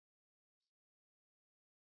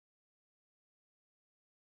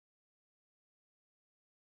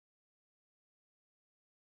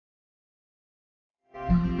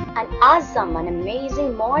An awesome and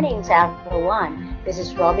amazing morning to everyone. This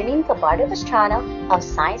is RUBILYN PASTRANO of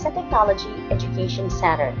Science and Technology Education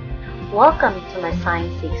Center. Welcome to my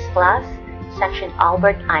Science 6 class, Section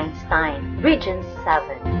Albert Einstein, Region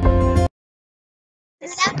 7.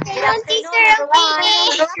 Good afternoon, Teacher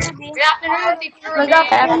Ruby. Good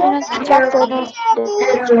afternoon, Teacher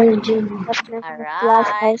Good Ruby. afternoon, All class,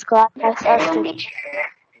 right. nice class,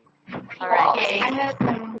 All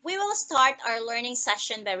right. We will start our learning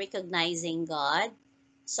session by recognizing God.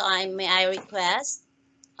 So may I request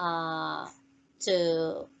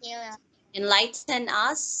to enlighten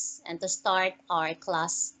us and to start our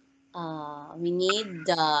class. We need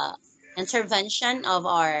the intervention of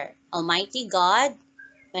our Almighty God.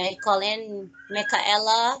 May I call in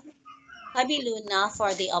Michaela Habiluna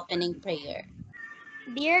for the opening prayer.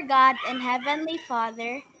 Dear God and Heavenly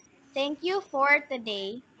Father, thank you for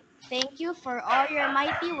today. Thank you for all your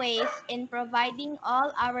mighty ways in providing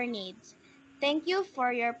all our needs. Thank you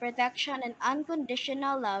for your protection and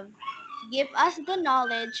unconditional love. Give us the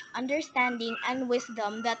knowledge, understanding, and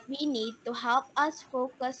wisdom that we need to help us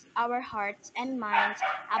focus our hearts and minds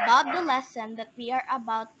about the lesson that we are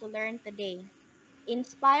about to learn today.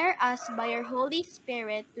 Inspire us by your Holy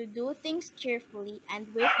Spirit to do things cheerfully and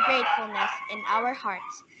with gratefulness in our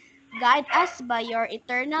hearts. Guide us by your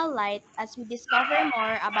eternal light as we discover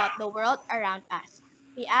more about the world around us.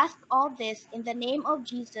 We ask all this in the name of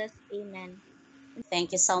Jesus. Amen.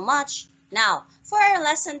 Thank you so much. Now, for our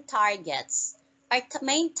lesson targets, our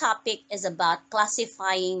main topic is about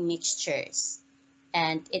classifying mixtures.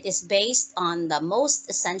 And it is based on the most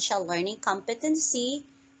essential learning competency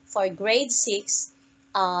for grade 6,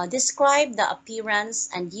 describe the appearance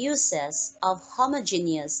and uses of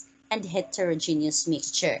homogeneous and heterogeneous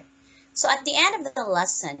mixture. So at the end of the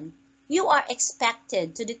lesson, you are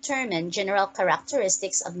expected to determine general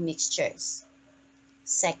characteristics of mixtures.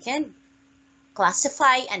 Second,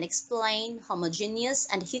 classify and explain homogeneous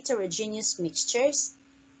and heterogeneous mixtures,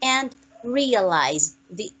 and realize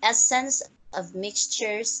the essence of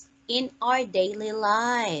mixtures in our daily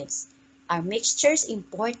lives. Are mixtures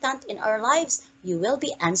important in our lives? You will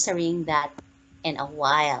be answering that in a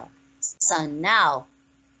while. So now,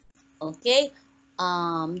 okay,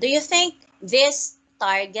 do you think these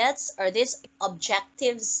targets or these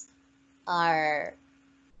objectives are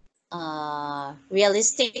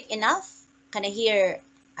realistic enough? Can I hear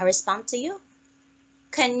a response to you?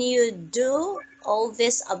 Can you do all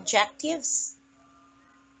these objectives?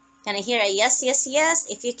 Can I hear a yes, yes, yes?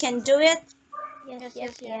 If you can do it.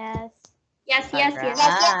 Yes. Yes, All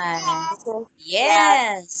right.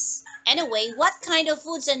 Yes. Anyway, what kind of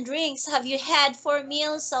foods and drinks have you had for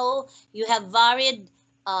meals? So you have varied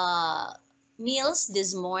uh, meals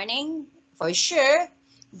this morning, for sure.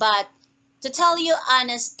 But to tell you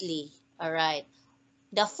honestly, all right,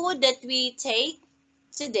 the food that we take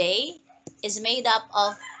today is made up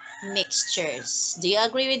of mixtures. Do you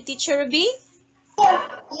agree with Teacher Ruby?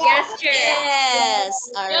 yes, Teacher. Yes.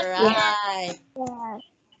 All Yes. right. yes.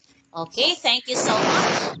 Okay, thank you so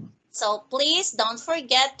much. So please don't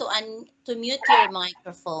forget to mute your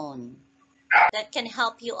microphone. That can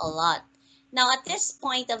help you a lot. Now at this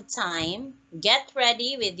point of time, get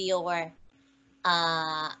ready with your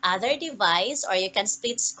other device, or you can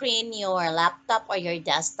split screen your laptop or your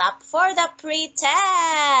desktop for the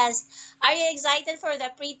pre-test. Are you excited for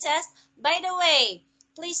the pre-test? By the way,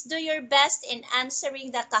 please do your best in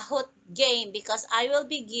answering the Kahoot game because I will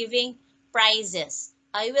be giving prizes.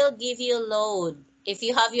 I will give you load if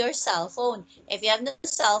you have your cell phone. If you have no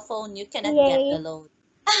cell phone, you cannot get the Yay. load.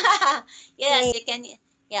 Yes, you can.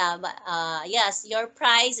 Yeah, but yes, your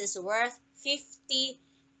prize is worth 50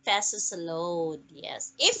 pesos load.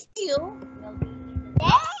 Yes, if you will be in the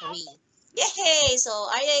top 3. Yay! So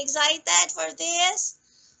are you excited for this?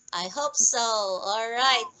 I hope so. All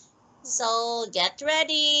right. So get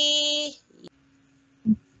ready.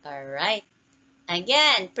 All right.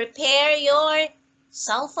 Again, prepare your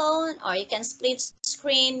cell phone, or you can split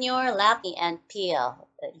screen your laptop and peel.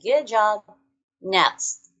 Good job.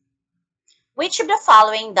 Next. Which of the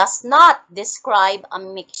following does not describe a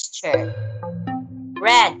mixture?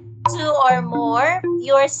 Red, two or more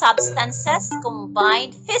pure substances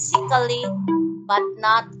combined physically but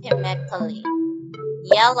not chemically.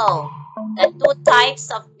 Yellow, the two types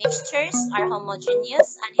of mixtures are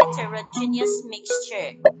homogeneous and heterogeneous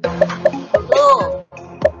mixture. Blue,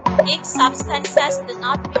 these substances do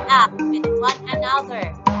not react with one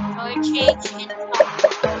another nor change in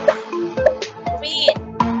properties.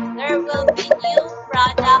 Green, there will be new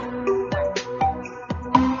product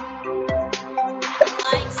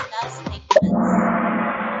analyze the statements.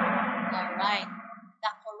 All right.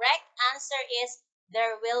 The correct answer is there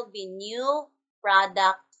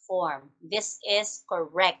product form. This is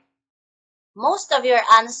correct. Most of your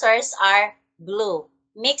answers are blue.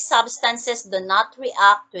 Mixed substances do not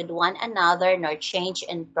react with one another nor change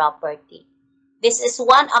in property. This is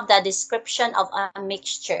one of the description of a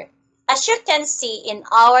mixture. As you can see in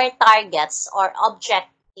our targets or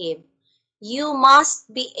objective, you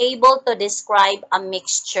must be able to describe a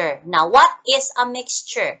mixture. Now, what is a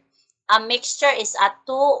mixture? A mixture is a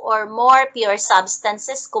two or more pure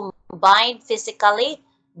substances combined physically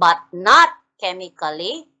but not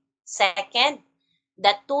chemically. Second,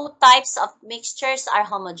 the two types of mixtures are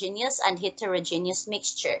homogeneous and heterogeneous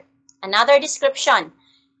mixture. Another description,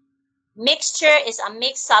 mixture is a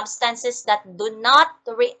mixed substances that do not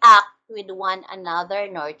react with one another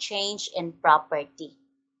nor change in property.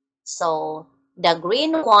 So, the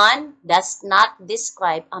green one does not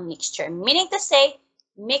describe a mixture, meaning to say,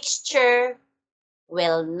 mixture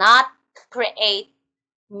will not create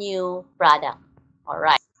new product. All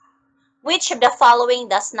right. Which of the following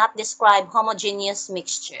does not describe homogeneous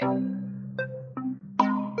mixture?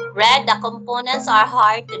 Red, the components are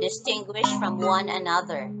hard to distinguish from one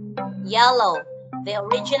another. Yellow, the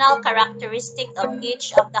original characteristic of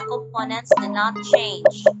each of the components do not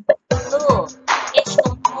change. Blue, each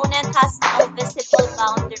component has no visible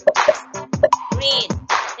boundaries. Green,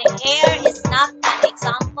 the air is not an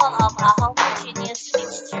example of a homogeneous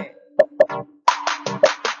mixture.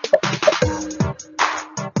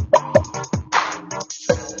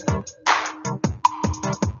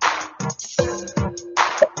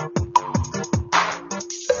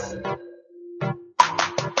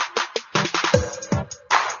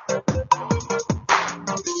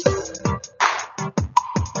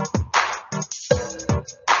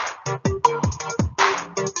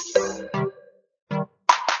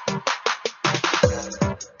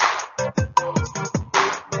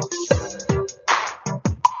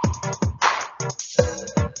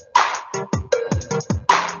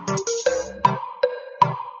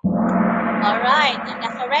 And the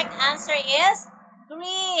correct answer is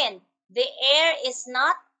green. The air is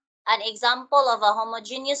not an example of a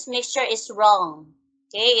homogeneous mixture is wrong.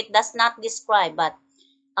 Okay, it does not describe, but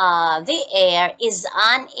the air is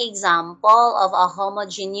an example of a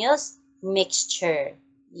homogeneous mixture.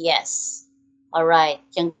 Yes. All right.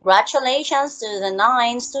 Congratulations to the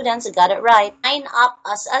 9 students who got it right. Sign up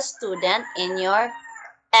as a student in your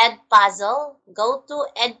Edpuzzle. Go to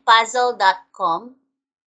edpuzzle.com.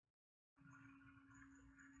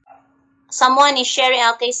 Someone is sharing.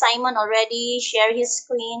 Okay, Simon already shared his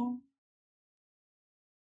screen.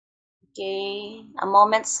 Okay, a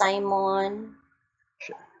moment, Simon.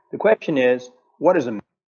 The question is, what is a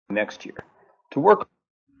mixture? To work.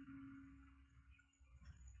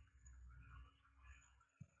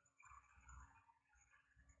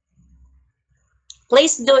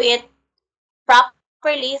 Please do it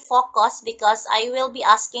properly, focus, because I will be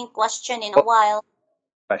asking question in a while.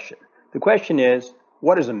 Question. The question is,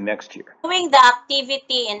 what is a mixture? Doing the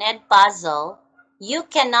activity in Edpuzzle, you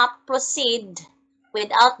cannot proceed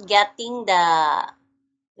without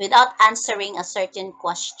answering a certain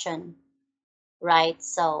question, right?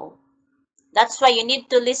 So that's why you need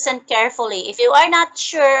to listen carefully. If you are not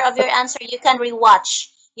sure of your answer, you can rewatch.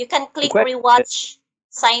 You can click rewatch,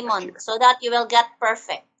 Simon, so that you will get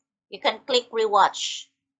perfect. You can click rewatch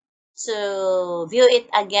to view it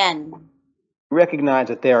again. Recognize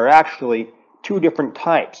that there are actually two different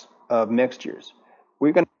types of mixtures.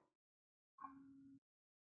 We're going to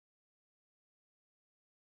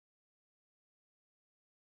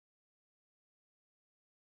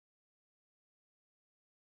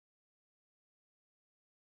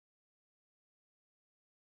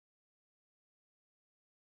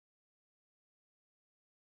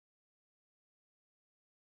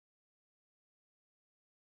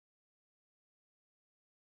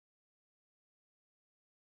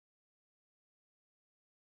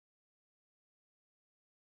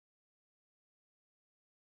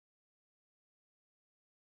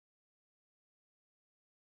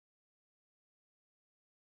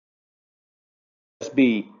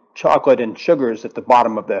be chocolate and sugars at the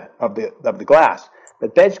bottom of the glass.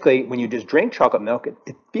 But basically, when you just drink chocolate milk,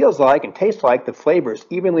 it feels like and tastes like the flavor is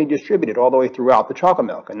evenly distributed all the way throughout the chocolate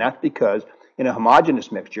milk. And that's because in a homogeneous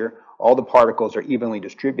mixture, all the particles are evenly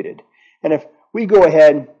distributed. And if we go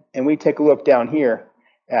ahead and we take a look down here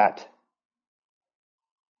at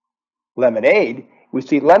lemonade, we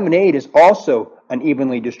see lemonade is also an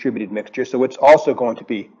evenly distributed mixture, so it's also going to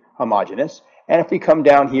be homogeneous. And if we come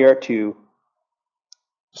down here to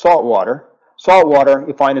salt water,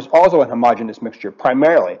 you find is also a homogeneous mixture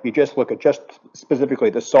primarily. If you just look at just specifically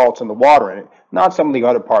the salts and the water in it, not some of the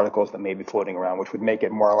other particles that may be floating around, which would make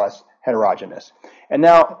it more or less heterogeneous. And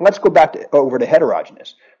now let's go back over to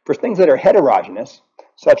heterogeneous. For things that are heterogeneous,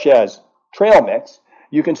 such as trail mix,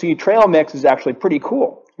 you can see trail mix is actually pretty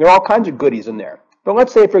cool. There are all kinds of goodies in there. But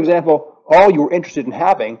let's say, for example, all you were interested in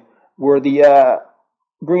having were the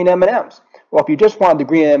green M&Ms. Well, if you just wanted the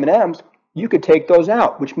green M&Ms, you could take those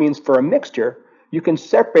out, which means for a mixture, you can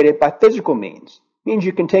separate it by physical means. It means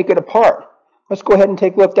you can take it apart. Let's go ahead and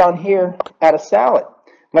take a look down here at a salad.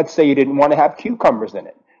 Let's say you didn't want to have cucumbers in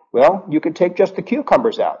it. Well, you could take just the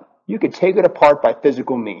cucumbers out. You could take it apart by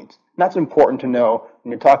physical means. And that's important to know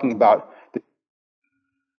when you're talking about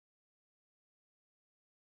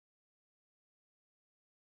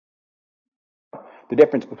the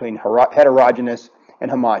difference between heterogeneous and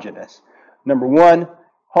homogeneous. Number one,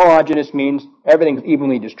 homogeneous means everything's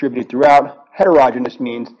evenly distributed throughout. Heterogeneous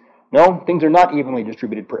means, no, things are not evenly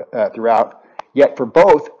distributed throughout. Yet for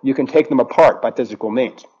both, you can take them apart by physical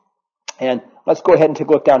means. And let's go ahead and take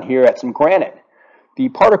a look down here at some granite. The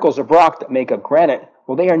particles of rock that make up granite,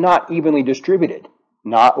 well, they are not evenly distributed.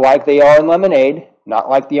 Not like they are in lemonade, not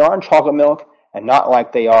like they are in chocolate milk, and not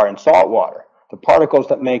like they are in salt water. The particles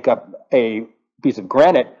that make up a piece of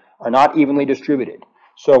granite are not evenly distributed.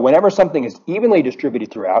 So whenever something is evenly distributed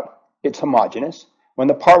throughout, it's homogeneous. When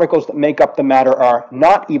the particles that make up the matter are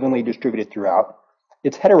not evenly distributed throughout,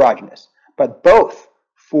 it's heterogeneous. But both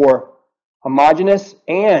for homogeneous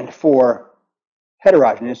and for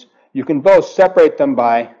heterogeneous, you can both separate them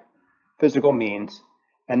by physical means,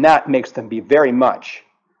 and that makes them be very much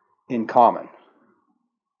in common.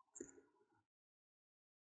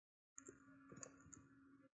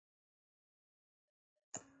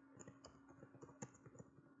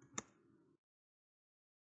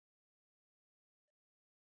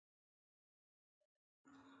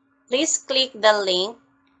 Please click the link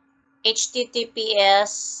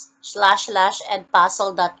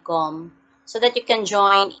https://edpuzzle.com so that you can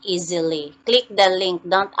join easily. Click the link.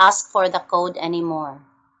 Don't ask for the code anymore.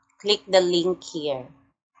 Click the link here.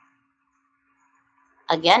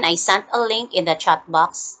 Again, I sent a link in the chat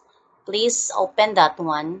box. Please open that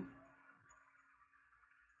one.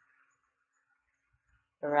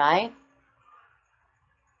 Right?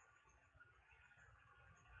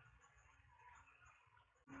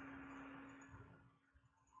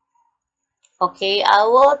 Okay, I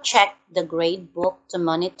will check the grade book to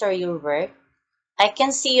monitor your work. I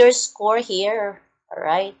can see your score here. All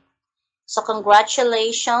right. So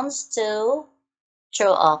congratulations to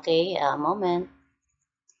okay, a moment.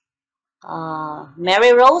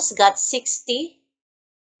 Mary Rose got 60.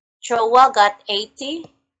 Chowa got 80.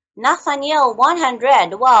 Nathaniel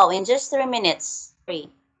 100. Wow, in just 3 minutes.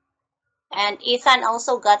 And Ethan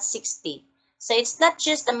also got 60. So it's not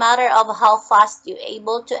just a matter of how fast you're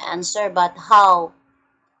able to answer, but how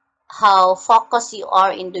focused you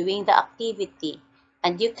are in doing the activity.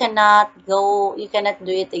 And you cannot do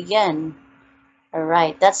it again.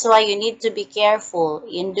 Alright, that's why you need to be careful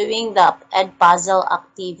in doing the Edpuzzle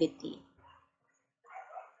activity.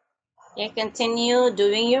 You continue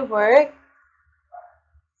doing your work.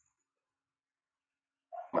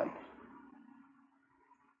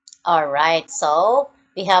 Alright, so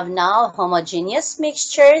we have now homogeneous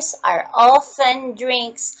mixtures are often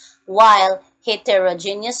drinks, while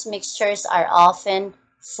heterogeneous mixtures are often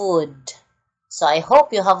food. So I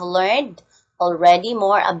hope you have learned already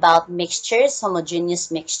more about mixtures,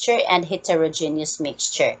 homogeneous mixture, and heterogeneous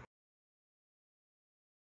mixture.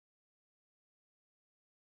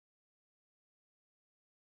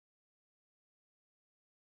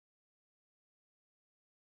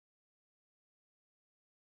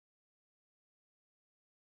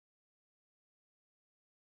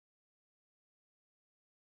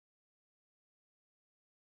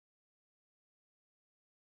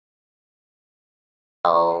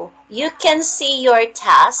 So you can see your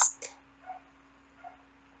task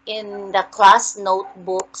in the class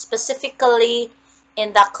notebook, specifically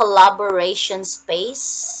in the collaboration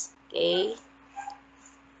space. Okay,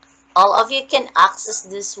 all of you can access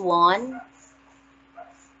this one.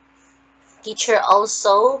 Teacher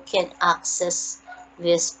also can access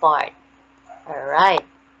this part. All right.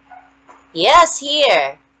 Yes,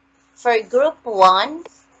 here for group 1.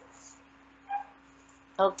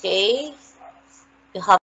 Okay, you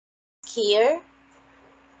have here.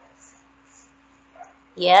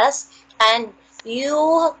 Yes, and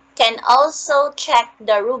you can also check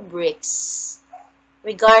the rubrics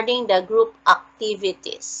regarding the group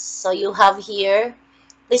activities. So you have here,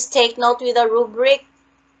 please take note with the rubric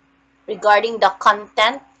regarding the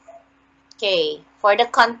content. Okay, for the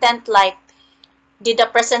content, like, did the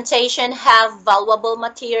presentation have valuable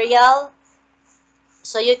material?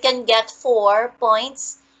 So you can get 4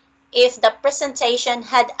 points if the presentation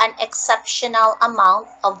had an exceptional amount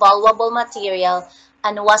of valuable material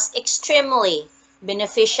and was extremely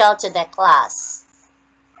beneficial to the class.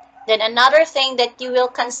 Then another thing that you will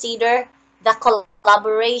consider, the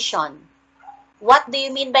collaboration. What do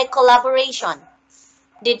you mean by collaboration?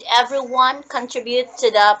 Did everyone contribute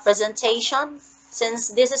to the presentation? Since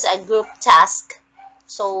this is a group task,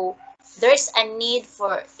 so there's a need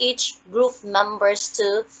for each group members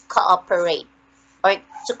to cooperate or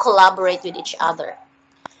to collaborate with each other.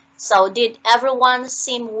 So did everyone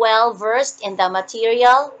seem well versed in the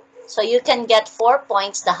material? So you can get 4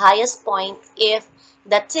 points, the highest point, if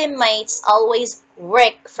the teammates always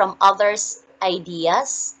work from others'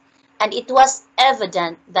 ideas, and it was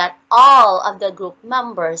evident that all of the group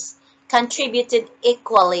members contributed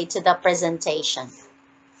equally to the presentation.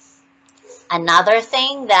 Another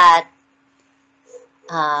thing that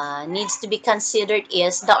needs to be considered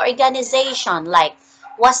is the organization. Like,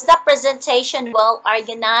 was the presentation well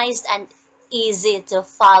organized and easy to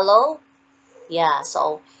follow? Yeah,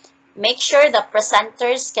 so make sure the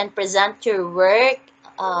presenters can present your work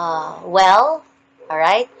well, all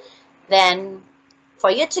right? Then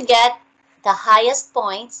for you to get the highest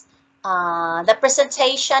points, the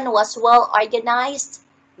presentation was well organized,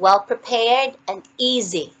 well prepared, and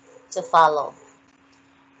easy to follow.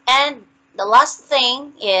 And the last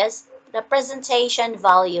thing is the presentation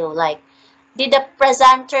value. Like, did the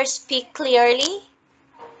presenter speak clearly?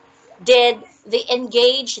 Did they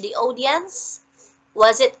engage the audience?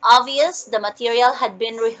 Was it obvious the material had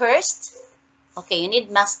been rehearsed? Okay, you need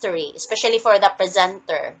mastery, especially for the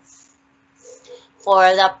presenter.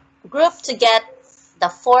 For the group to get the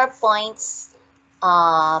 4 points,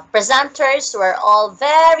 presenters were all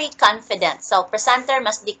very confident. So presenter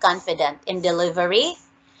must be confident in delivery,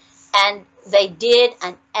 and they did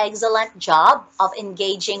an excellent job of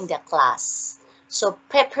engaging the class. So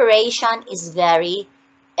preparation is very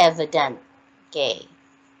evident. Okay.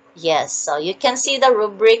 Yes, so you can see the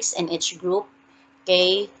rubrics in each group.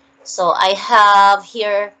 Okay. So I have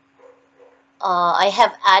here, I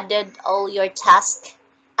have added all your tasks.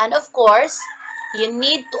 And of course, you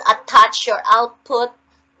need to attach your output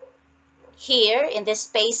here in this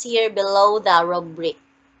space here below the rubric.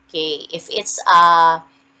 Okay. If it's a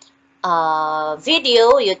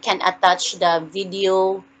video, you can attach the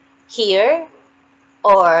video here,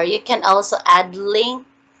 or you can also add link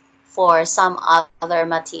for some other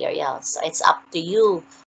materials. So it's up to you.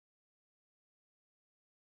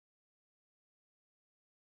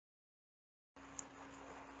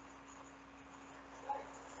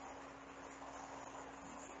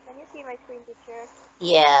 Can you see my screen, teacher?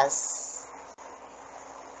 Yes.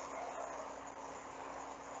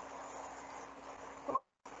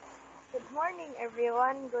 Good morning,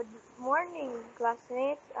 everyone. Good morning,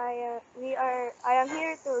 classmates. I am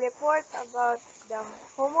here to report about the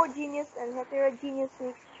homogeneous and heterogeneous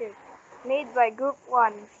mixture made by Group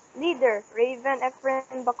 1. Leader, Raven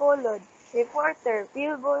Efren Bacolod. Reporter,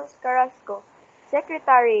 Bilbos Carrasco.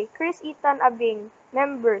 Secretary, Chris Ethan Abing.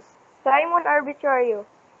 Members, Simon Arbitrario,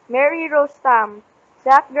 Mary Rose Tam,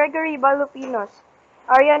 Zach Gregory Balupinos,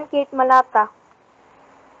 Arian Kate Malata.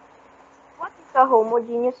 What is a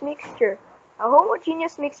homogeneous mixture? A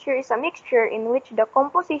homogeneous mixture is a mixture in which the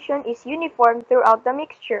composition is uniform throughout the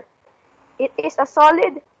mixture. It is a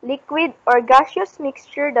solid, liquid, or gaseous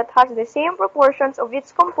mixture that has the same proportions of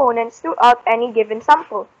its components throughout any given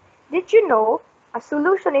sample. Did you know? A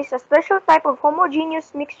solution is a special type of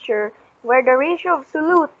homogeneous mixture where the ratio of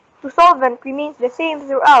solute to solvent remains the same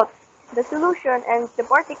throughout the solution and the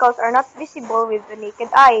particles are not visible with the naked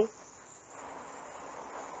eye.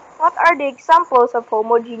 What are the examples of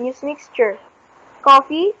homogeneous mixture?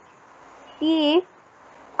 Coffee, tea,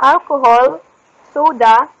 alcohol,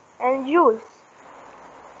 soda, and juice.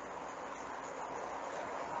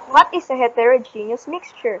 What is a heterogeneous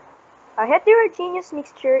mixture? A heterogeneous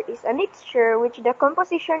mixture is a mixture which the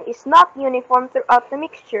composition is not uniform throughout the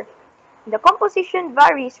mixture. The composition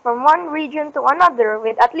varies from one region to another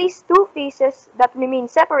with at least two phases that remain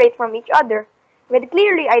separate from each other, with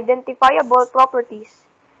clearly identifiable properties.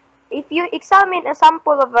 If you examine a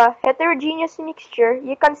sample of a heterogeneous mixture,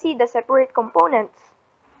 you can see the separate components.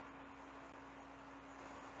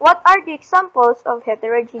 What are the examples of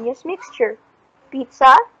heterogeneous mixture?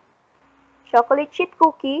 Pizza, chocolate chip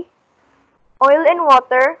cookie, oil and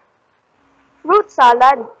water, fruit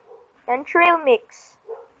salad, and trail mix.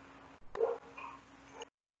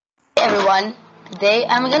 Hey everyone, today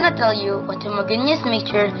I'm gonna tell you what homogeneous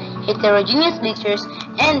mixture, heterogeneous mixtures,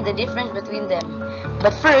 and the difference between them.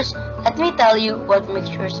 But first, let me tell you what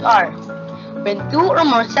mixtures are. When two or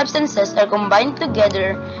more substances are combined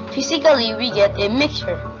together, physically we get a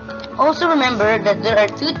mixture. Also remember that there are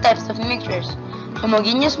two types of mixtures,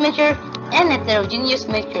 homogeneous mixture and heterogeneous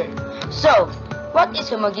mixture. So, what is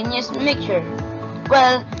homogeneous mixture?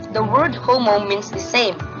 Well, the word homo means the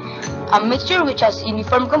same. A mixture which has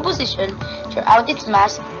uniform composition throughout its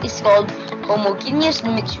mass is called homogeneous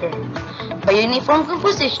mixture. By uniform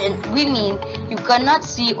composition, we mean you cannot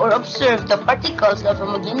see or observe the particles of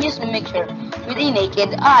homogeneous mixture with a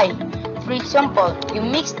naked eye. For example, you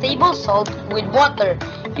mix table salt with water,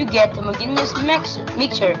 you get homogeneous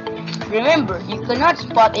mixture. Remember, you cannot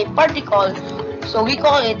spot a particle, so we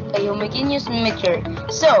call it a homogeneous mixture.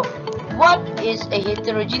 So, what is a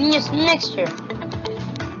heterogeneous mixture?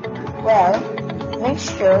 Well,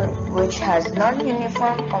 mixture which has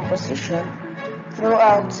non-uniform composition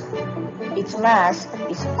throughout its mass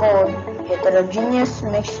is called heterogeneous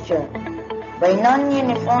mixture. By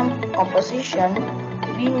non-uniform composition,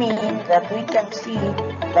 we mean that we can see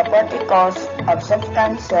the particles of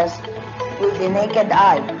substances with the naked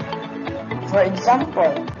eye. For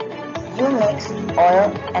example, you mix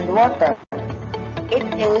oil and water. It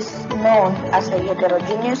is known as a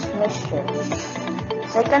heterogeneous mixture.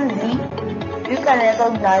 Secondly, you can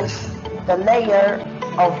recognize the layer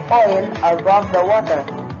of oil above the water.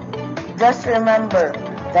 Just remember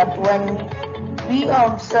that when we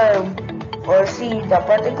observe or see the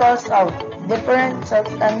particles of different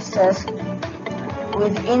substances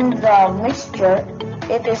within the mixture,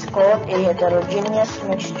 it is called a heterogeneous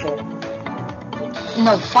mixture.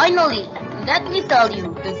 Now finally, let me tell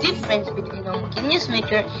you the difference between homogeneous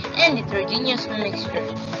mixture and heterogeneous mixture.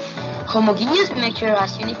 Homogeneous mixture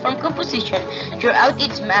has uniform composition throughout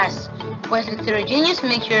its mass, while heterogeneous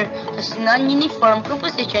mixture has non-uniform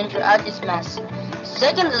composition throughout its mass.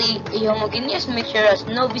 Secondly, a homogeneous mixture has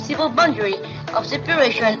no visible boundary of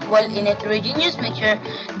separation, while in heterogeneous mixture,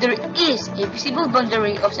 there is a visible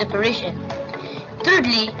boundary of separation.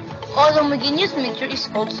 Thirdly, all homogeneous mixture is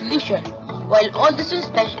called solution, while all the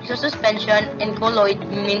suspension and colloid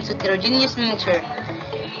means heterogeneous mixture.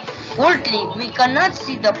 Fourthly, we cannot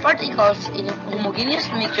see the particles in a homogeneous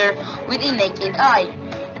mixture with a naked eye,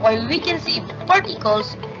 while we can see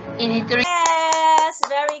particles in heterogeneous. Yes,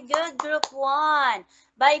 very good, Group 1.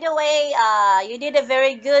 By the way, you did a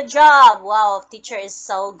very good job. Wow, teacher is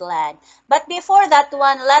so glad. But before that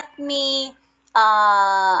one, let me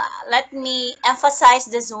emphasize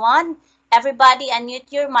this one. Everybody unmute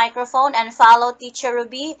your microphone and follow Teacher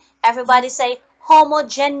Ruby. Everybody say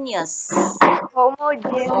homogeneous.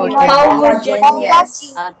 Homogeneous.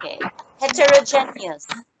 Okay. Heterogeneous.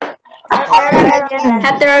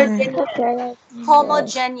 Heterogeneous.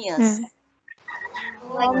 Homogeneous.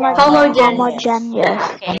 Homogeneous.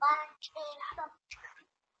 Okay.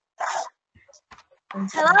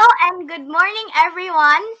 Hello and good morning,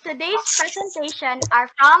 everyone. Today's presentation are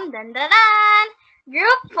from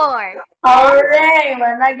Group 4. Hooray!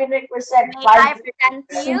 Managinic percent. May I present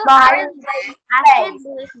to you our Astrid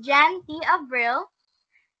Luis Jan T. Abril,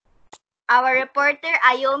 our reporter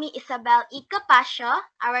Ayomi Isabel E. Capasio,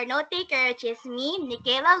 our note taker which is me,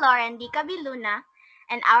 Nicaela Lauren D. Cabiluna,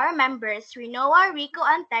 and our members Rinoa Rico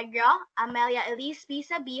Antegro, Amelia Elise P.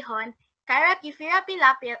 Sabihon, Cara Kifira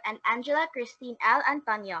Pilapil, and Angela Christine L.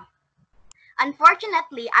 Antonio.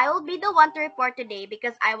 Unfortunately, I will be the one to report today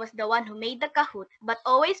because I was the one who made the Kahoot, but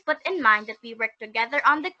always put in mind that we work together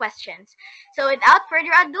on the questions. So without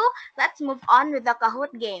further ado, let's move on with the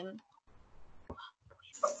Kahoot game.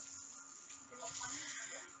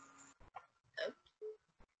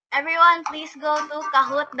 Everyone, please go to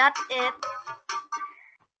kahoot.it.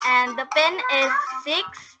 And the pin is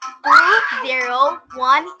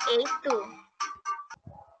 620182.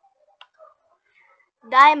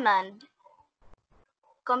 Diamond.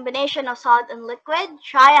 Combination of solid and liquid.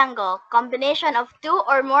 Triangle. Combination of two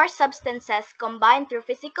or more substances combined through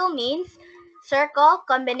physical means. Circle.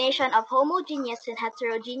 Combination of homogeneous and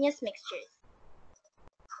heterogeneous mixtures.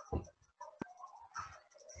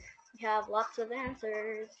 We have lots of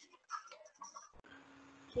answers.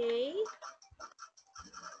 Okay.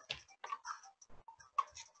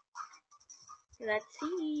 Let's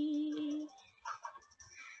see.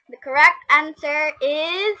 The correct answer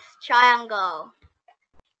is triangle.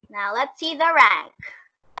 Now let's see the rank.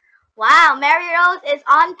 Wow, Mary Rose is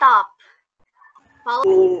on top.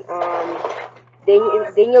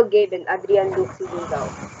 Daniel Gabe and Adrian Luke Silingaw.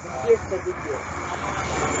 Here's the video.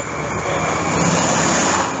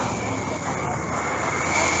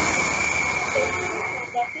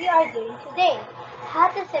 That we are doing today. How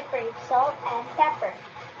to separate salt and pepper.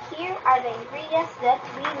 Here are the ingredients that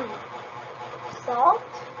we need. Salt,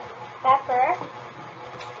 pepper,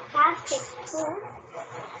 half-stick spoon,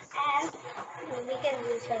 and we can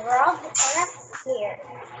use a rug or a clear.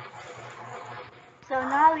 So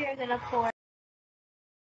now we are gonna pour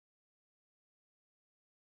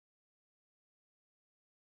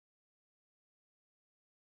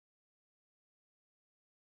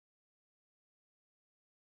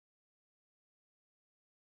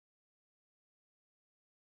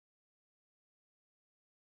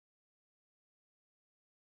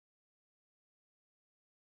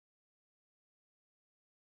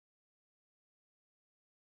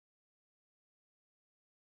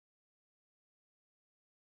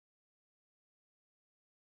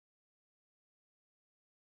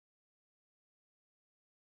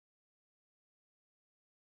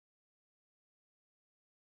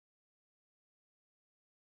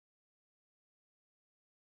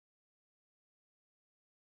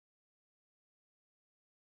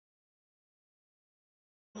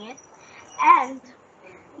it, and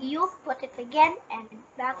you put it again and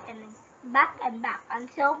back and back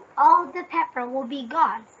until all the pepper will be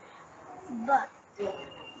gone. But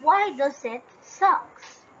why does it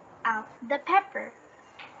sucks out the pepper?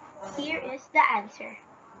 Here is the answer.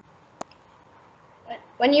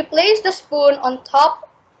 When you place the spoon on top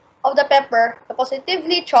of the pepper, the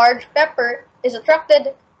positively charged pepper is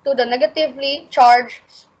attracted to the negatively charged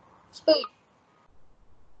spoon.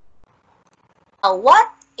 Now, what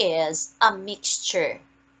is a mixture?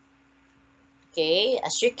 Okay,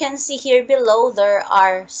 as you can see here below, there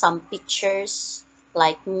are some pictures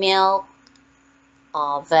like milk,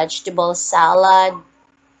 vegetable salad,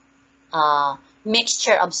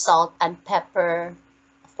 mixture of salt and pepper.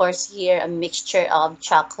 Of course, here a mixture of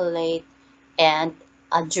chocolate and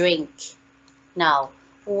a drink. Now,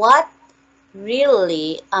 what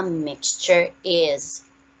really a mixture is?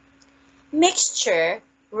 Mixture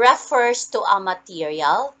refers to a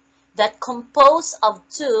material that composed of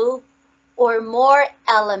two or more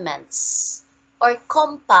elements or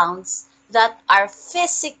compounds that are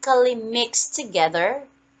physically mixed together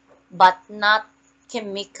but not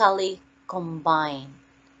chemically combined.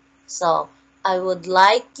 So, I would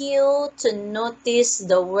like you to notice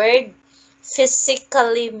the word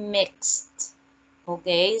physically mixed.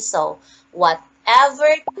 Okay, so whatever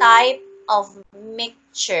type of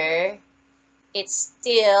mixture, it's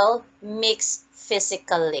still mixed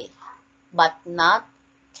physically, but not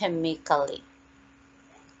chemically.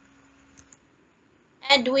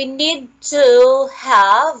 And we need to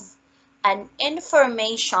have an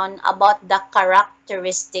information about the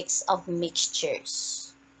characteristics of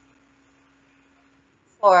mixtures.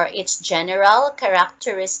 For its general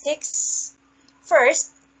characteristics,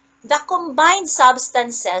 first, the combined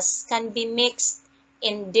substances can be mixed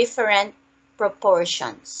in different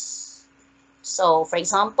proportions. So, for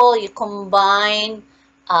example, you combine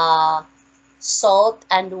salt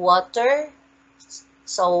and water.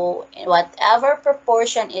 So, in whatever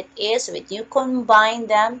proportion it is, when you combine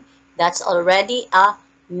them, that's already a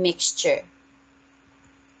mixture.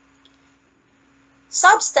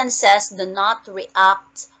 Substances do not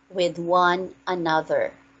react with one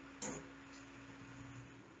another.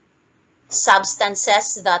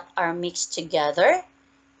 Substances that are mixed together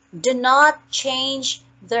do not change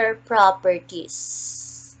their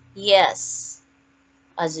properties. Yes,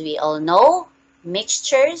 as we all know,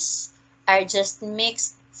 mixtures are just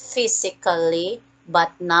mixed physically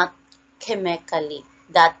but not chemically.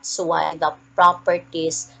 That's why the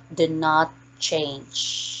properties do not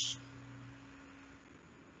change.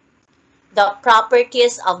 The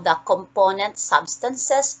properties of the component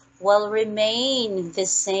substances will remain the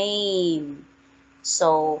same.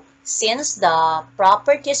 So, since the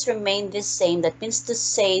properties remain the same, that means to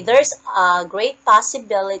say there's a great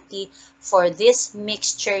possibility for these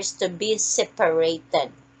mixtures to be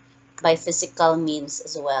separated by physical means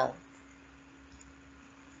as well.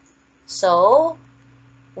 So,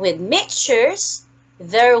 with mixtures,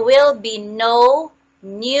 there will be no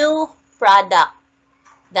new product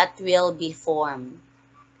that will be formed.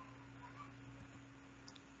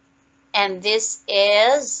 And this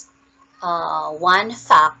is one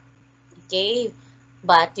fact, okay?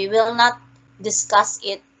 But we will not discuss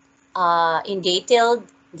it in detail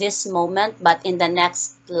this moment, but in the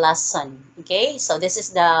next lesson, okay? So this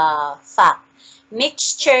is the fact.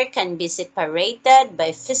 Mixture can be separated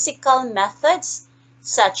by physical methods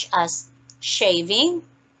such as shaving,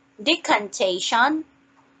 decantation,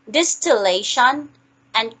 distillation,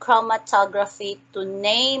 and chromatography, to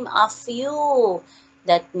name a few.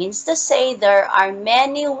 That means to say there are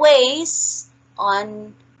many ways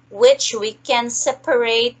on which we can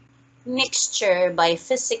separate mixture by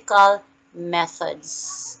physical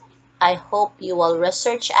methods. I hope you will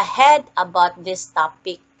research ahead about this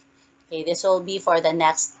topic. Okay, this will be for the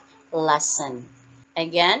next lesson.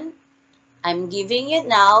 Again, I'm giving you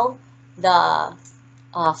now the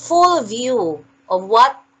full view of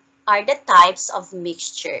what are the types of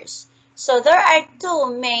mixtures. So there are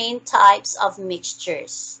two main types of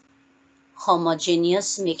mixtures: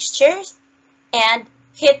 homogeneous mixtures and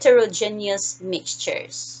heterogeneous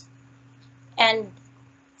mixtures. And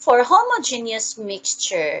for homogeneous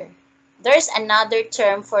mixture, there's another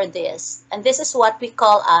term for this, and this is what we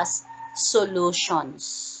call as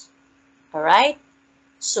solutions. All right?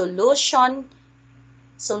 Solutions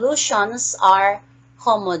are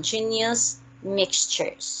homogeneous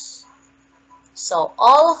mixtures. So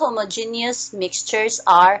all homogeneous mixtures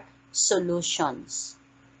are solutions.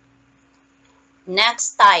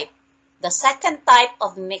 Next type, the second type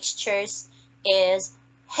of mixtures is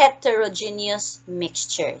heterogeneous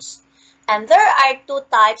mixtures. And there are two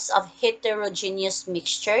types of heterogeneous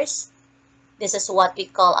mixtures. This is what we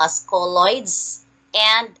call as colloids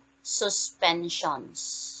and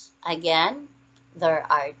suspensions. Again, there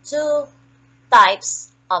are two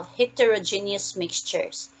types of heterogeneous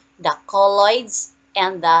mixtures: the colloids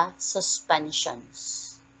and the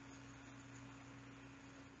suspensions.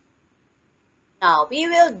 Now, we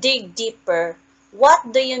will dig deeper.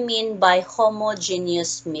 What do you mean by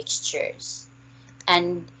homogeneous mixtures?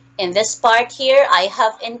 And in this part here, I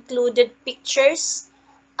have included pictures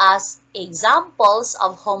as examples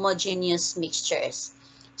of homogeneous mixtures.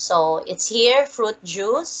 So it's here, fruit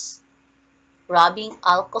juice, rubbing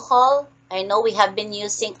alcohol. I know we have been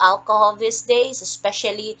using alcohol these days,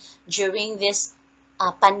 especially during this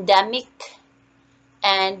pandemic.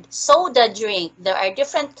 And soda drink. There are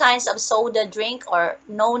different kinds of soda drink, or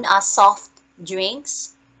known as soft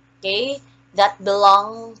drinks, okay, that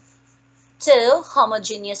belong to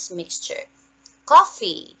homogeneous mixture.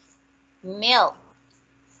 Coffee, milk,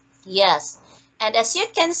 yes. And as you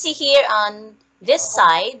can see here on this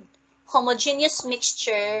side, homogeneous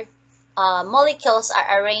mixture molecules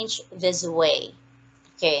are arranged this way.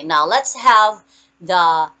 Okay, now let's have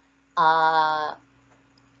the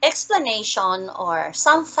explanation or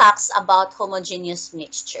some facts about homogeneous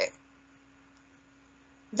mixture.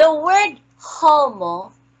 The word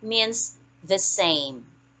homo means the same.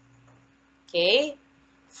 Okay,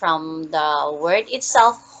 from the word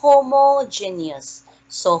itself, homogeneous.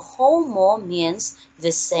 So homo means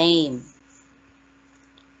the same.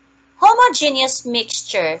 Homogeneous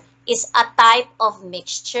mixture is a type of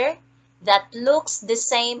mixture that looks the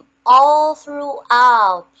same all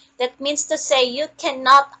throughout. That means to say you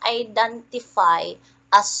cannot identify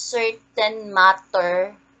a certain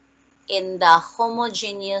matter in the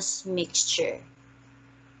homogeneous mixture.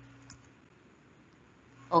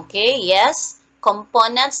 Okay, yes,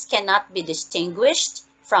 components cannot be distinguished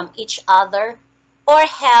from each other or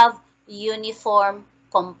have uniform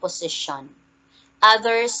composition.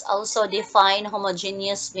 Others also define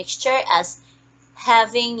homogeneous mixture as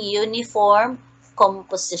having uniform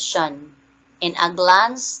composition. In a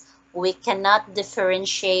glance, we cannot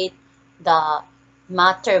differentiate the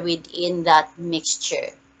matter within that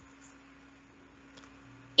mixture.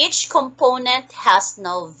 Each component has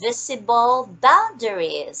no visible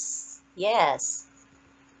boundaries. Yes.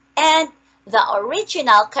 And the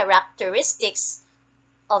original characteristics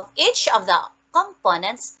of each of the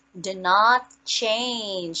components do not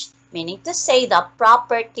change, meaning to say the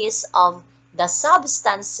properties of the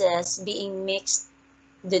substances being mixed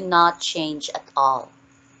do not change at all.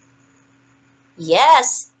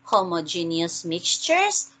 Yes, homogeneous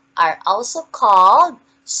mixtures are also called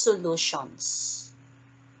solutions.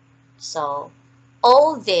 So,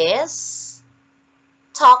 all this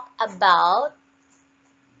talk about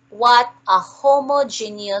what a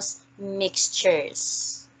homogeneous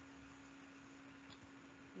mixtures.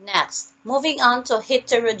 Next, moving on to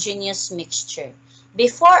heterogeneous mixture.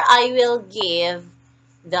 Before I will give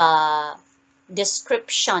the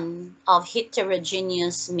description of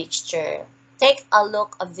heterogeneous mixture, take a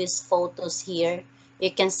look at these photos here. You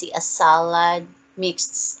can see a salad,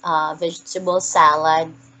 mixed vegetable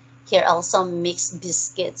salad. Here also mixed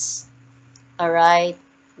biscuits. All right.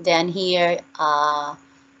 Then here,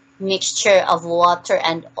 mixture of water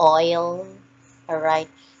and oil. All right.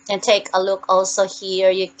 Then take a look also here.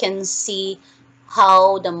 You can see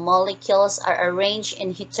how the molecules are arranged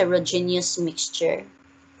in heterogeneous mixture.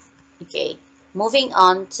 Okay. Moving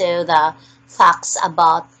on to the facts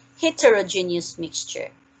about heterogeneous mixture.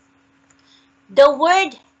 The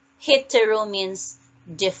word hetero means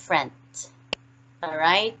different. All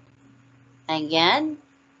right. Again,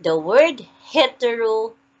 the word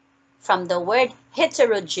hetero from the word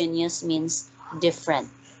heterogeneous means different.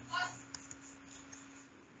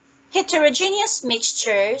 Heterogeneous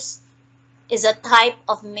mixtures is a type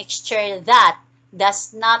of mixture that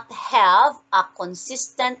does not have a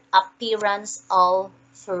consistent appearance all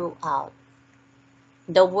throughout.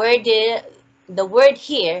 The word, the word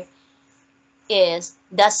here is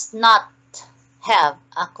does not have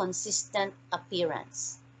a consistent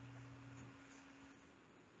appearance.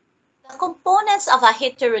 The components of a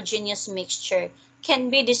heterogeneous mixture can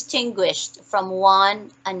be distinguished from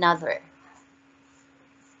one another.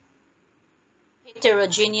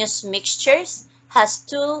 Heterogeneous mixtures has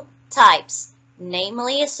two types,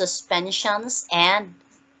 namely suspensions and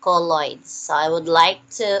colloids. So I would like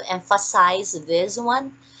to emphasize this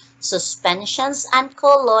one. Suspensions and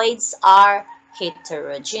colloids are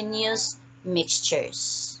heterogeneous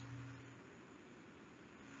mixtures.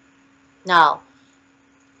 Now,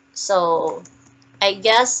 so I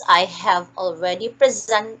guess I have already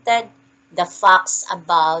presented the facts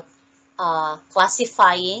about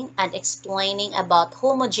classifying and explaining about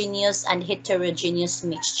homogeneous and heterogeneous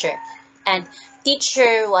mixture. And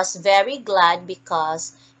teacher was very glad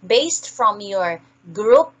because based from your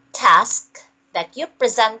group task that you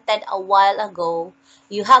presented a while ago,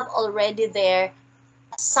 you have already there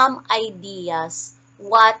some ideas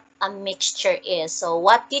what a mixture is. So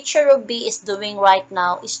what teacher Ruby is doing right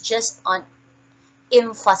now is just on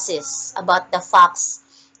emphasis about the facts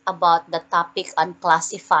about the topic on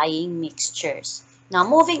classifying mixtures. Now,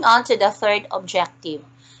 moving on to the third objective.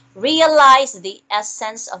 Realize the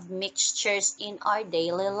essence of mixtures in our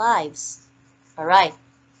daily lives. All right.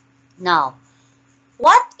 Now,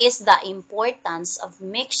 what is the importance of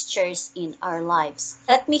mixtures in our lives?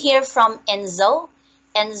 Let me hear from Enzo.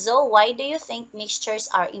 Enzo, why do you think mixtures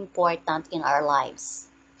are important in our lives?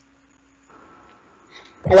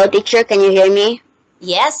 Hello, teacher. Can you hear me?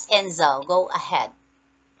 Yes, Enzo, go ahead.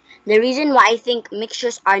 The reason why I think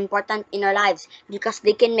mixtures are important in our lives because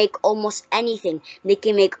they can make almost anything. They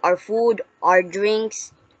can make our food, our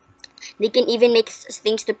drinks. They can even make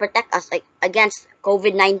things to protect us against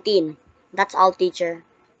COVID-19. That's all, teacher.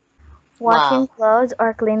 Washing Wow. clothes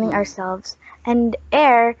or cleaning Hmm. ourselves. And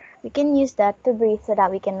air, we can use that to breathe so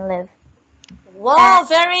that we can live. Wow,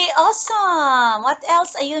 very awesome. What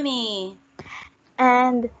else, Ayumi?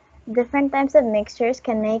 And different types of mixtures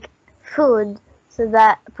can make food so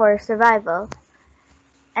that for survival.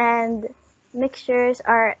 And mixtures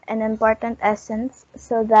are an important essence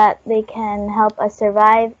so that they can help us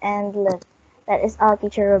survive and live. That is all,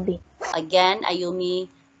 Teacher Ruby. Again, Ayumi,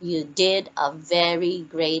 you did a very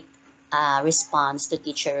great response to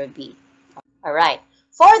Teacher Ruby. All right.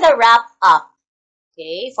 For the wrap up,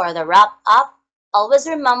 okay, for the wrap up, always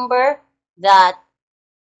remember that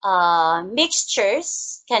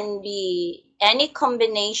mixtures can be any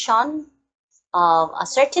combination of a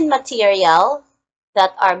certain material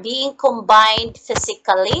that are being combined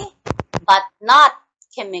physically but not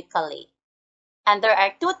chemically. And there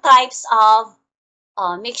are two types of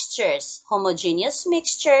mixtures, homogeneous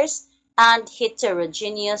mixtures and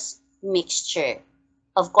heterogeneous mixture.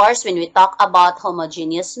 Of course, when we talk about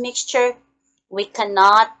homogeneous mixture, we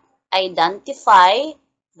cannot identify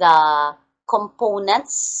the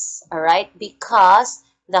components, all right, because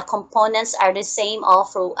the components are the same all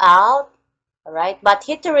throughout, all right. But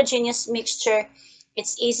heterogeneous mixture,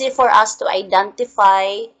 it's easy for us to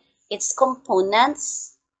identify its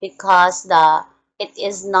components because it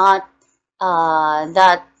is not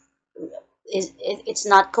that it's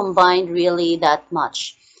not combined really that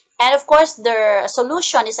much. And of course, the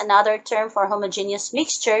solution is another term for homogeneous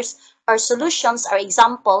mixtures, or solutions are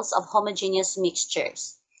examples of homogeneous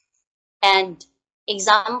mixtures. And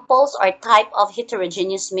examples or type of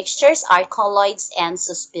heterogeneous mixtures are colloids and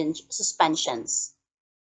suspensions.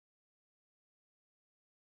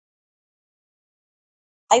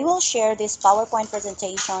 I will share this PowerPoint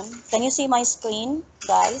presentation. Can you see my screen,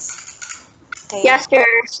 guys? Okay. Yes, sir.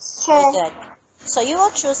 Okay, good. So you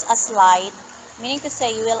will choose a slide, meaning to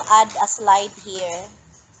say you will add a slide here.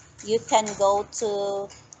 You can go to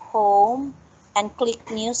home and click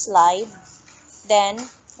new slide. Then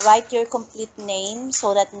write your complete name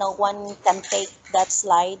so that no one can take that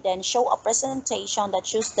slide. Then show a presentation that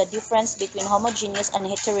shows the difference between homogeneous and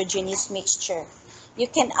heterogeneous mixture. You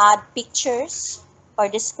can add pictures or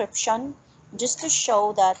description just to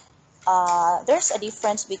show that there's a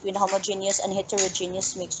difference between homogeneous and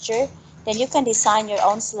heterogeneous mixture. Then you can design your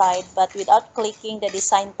own slide, but without clicking the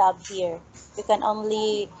design tab here. You can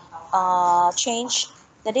only change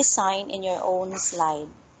the design in your own slide.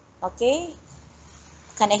 Okay?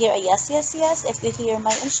 Can I hear a yes, yes, yes if you hear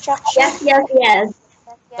my instruction? Yes, yes, yes.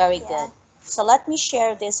 Very good. So let me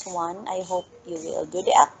share this one. I hope you will do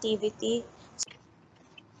the activity.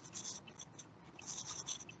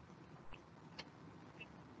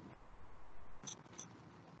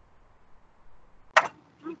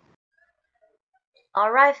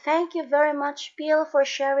 Alright, thank you very much, Bill, for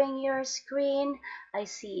sharing your screen. I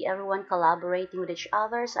see everyone collaborating with each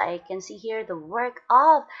other, so I can see here the work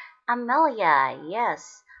of Amelia,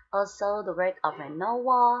 yes. Also the work of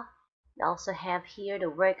Renoa. We also have here the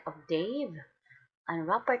work of Dave. And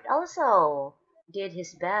Robert also did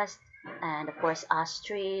his best. And of course,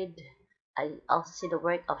 Astrid. I also see the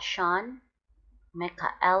work of Sean,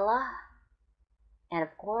 Michaela, and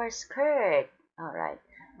of course Kurt. All right,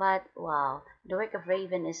 but wow, the work of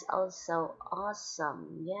Raven is also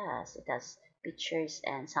awesome. Yes, it has pictures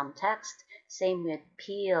and some text. Same with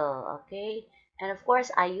Peel. Okay, and of course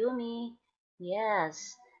Ayumi.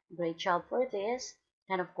 Yes, great job for this.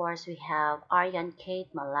 And of course we have Aryan Kate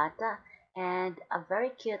Malata and a very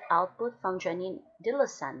cute output from Janine De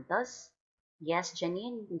Los Santos. Yes,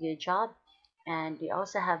 Janine, good job. And we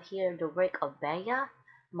also have here the work of Bea,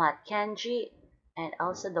 Matt Kenji, and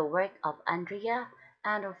also the work of Andrea,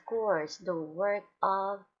 and of course the work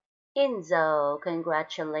of Enzo.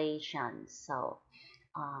 Congratulations. So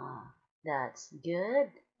uh, that's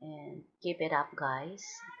good, and keep it up, guys.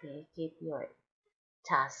 Okay, keep your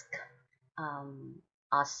task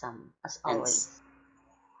awesome as always.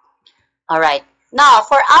 All right. Now,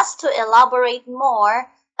 for us to elaborate more,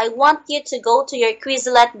 I want you to go to your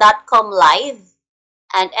Quizlet.com live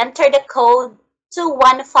and enter the code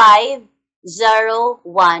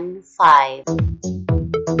 215015.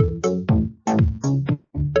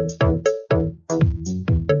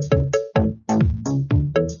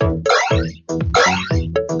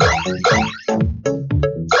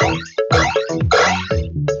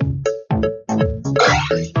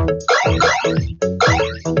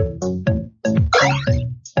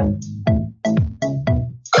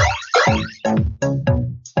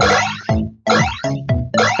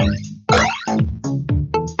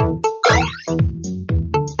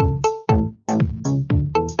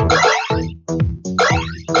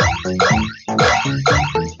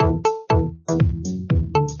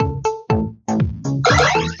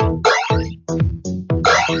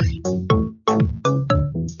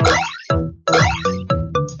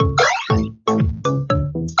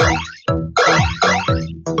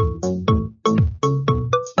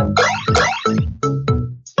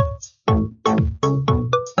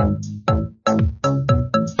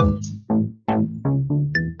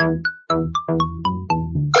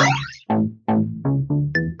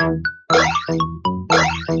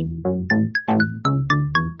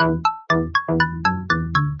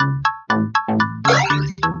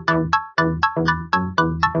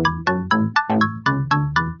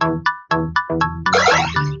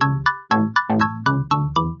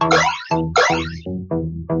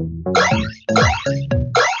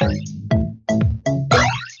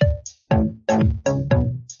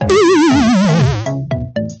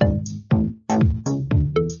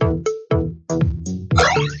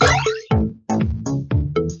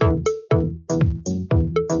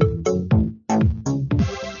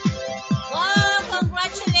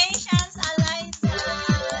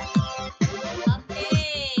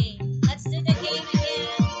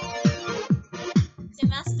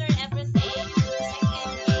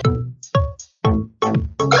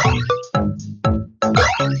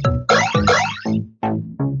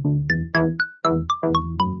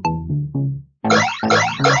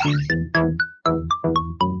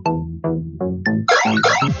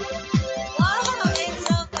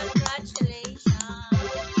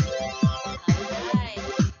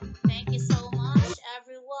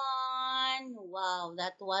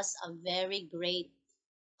 That was a very great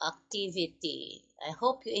activity. I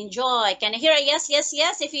hope you enjoy. Can I hear a yes, yes,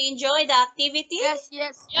 yes if you enjoy the activity? Yes,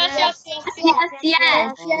 yes, Yes, yes. yes,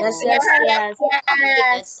 yes, yes. Oh, Yes. that's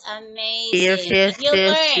Yes, amazing. yes, Did you yes,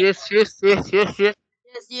 learn? yes, yes, yes, yes, yes. Yes,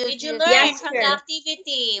 yes, Did you yes, learn yes. from the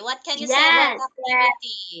activity? What can you say about Yes, the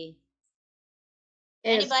activity?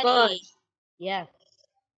 Yes, of Anybody? course. Yes.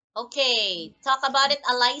 Okay, talk about it,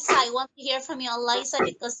 Eliza. I want to hear from you, Eliza,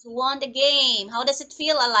 because you won the game. How does it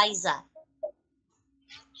feel, Eliza?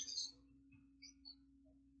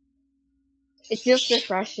 It feels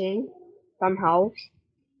refreshing somehow.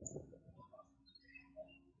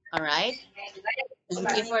 All right.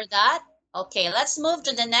 Thank you for that. Okay, let's move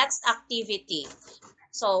to the next activity.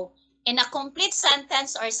 So, in a complete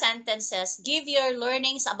sentence or sentences, give your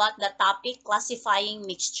learnings about the topic classifying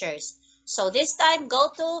mixtures. So, this time, go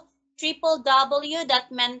to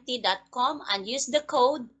www.menti.com and use the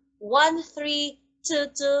code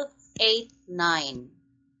 132289.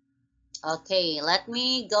 Okay, let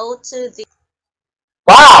me go to the...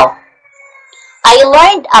 Wow! I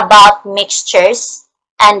learned about mixtures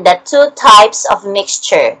and the two types of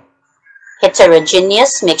mixture: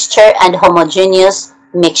 heterogeneous mixture and homogeneous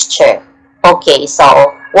mixture. Okay, so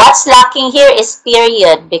what's lacking here is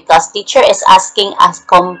period because teacher is asking a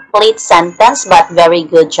complete sentence, but very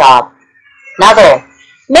good job. Another,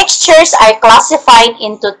 mixtures are classified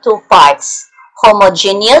into two parts,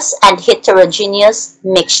 homogeneous and heterogeneous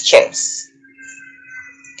mixtures.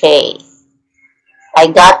 Okay, I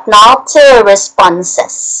got now two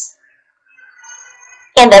responses.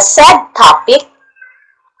 In the said topic,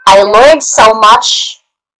 I learned so much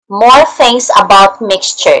more things about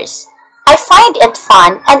mixtures. I find it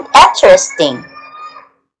fun and interesting.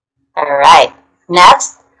 Alright,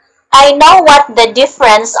 next, I know what the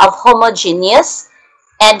difference of homogeneous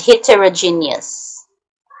and heterogeneous.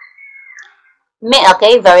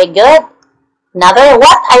 Okay, very good. Another,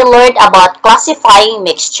 what I learned about classifying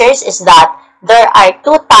mixtures is that there are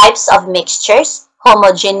two types of mixtures,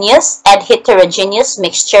 homogeneous and heterogeneous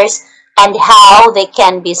mixtures, and how they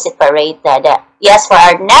can be separated. Yes, for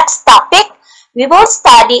our next topic, we will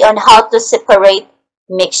study on how to separate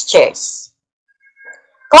mixtures.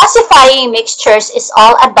 Classifying mixtures is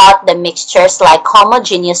all about the mixtures like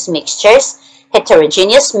homogeneous mixtures,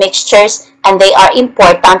 heterogeneous mixtures, and they are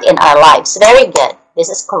important in our lives. Very good. This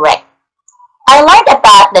is correct. I learned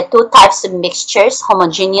about the two types of mixtures,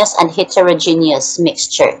 homogeneous and heterogeneous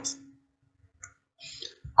mixtures.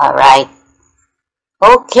 Alright.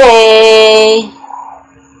 Okay.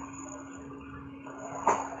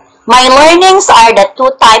 My learnings are the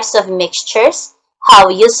two types of mixtures, how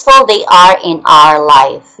useful they are in our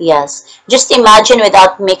life. Yes. Just imagine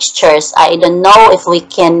without mixtures, I don't know if we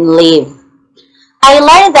can live. I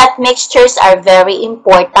learned that mixtures are very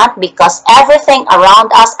important because everything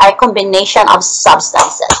around us are combination of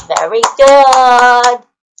substances. Very good.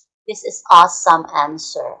 This is awesome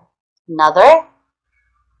answer. Another?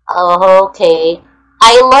 Okay.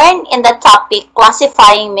 I learned in the topic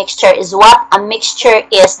classifying mixture is what a mixture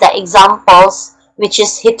is, the examples, which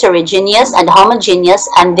is heterogeneous and homogeneous,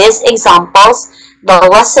 and these examples, the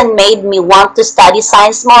lesson made me want to study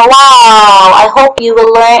science more. Wow! I hope you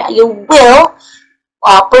will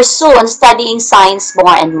pursue on studying science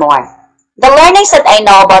more and more. The learnings that I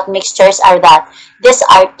know about mixtures are that these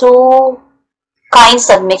are two kinds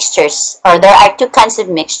of mixtures, or there are two kinds of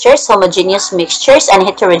mixtures, homogeneous mixtures and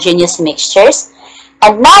heterogeneous mixtures.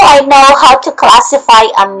 And now I know how to classify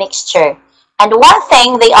a mixture. And one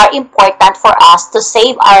thing, they are important for us to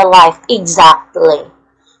save our life. Exactly.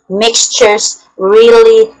 Mixtures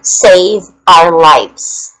really save our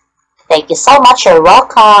lives. Thank you so much. You're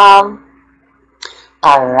welcome.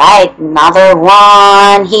 Alright, another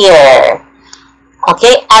one here.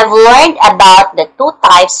 Okay, I've learned about the two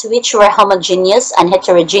types, which were homogeneous and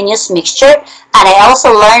heterogeneous mixture. And I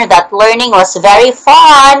also learned that learning was very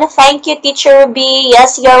fun. Thank you, Teacher Ruby.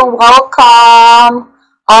 Yes, you're welcome.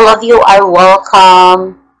 All of you are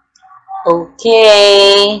welcome.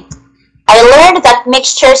 Okay. I learned that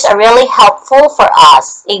mixtures are really helpful for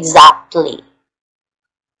us. Exactly.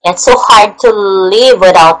 It's so hard to live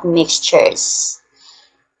without mixtures.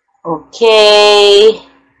 Okay.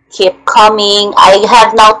 Keep coming. I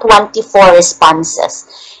have now 24 responses.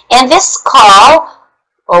 In this call,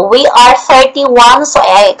 we are 31, so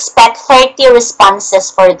I expect 30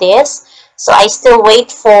 responses for this. So I still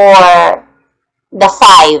wait for the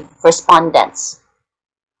 5 respondents.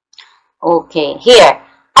 Okay, here.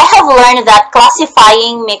 I have learned that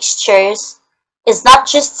classifying mixtures is not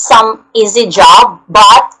just some easy job,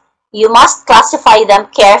 but you must classify them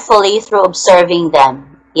carefully through observing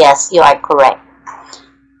them. Yes, you are correct.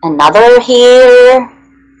 Another here.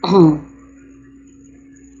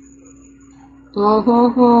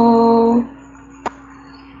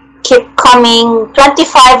 Keep coming.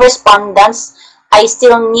 25 respondents. I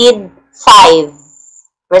still need 5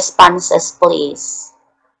 responses, please.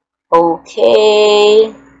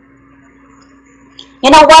 Okay. You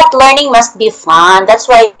know what? Learning must be fun. That's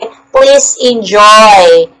why please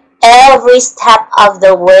enjoy every step of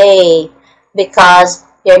the way, because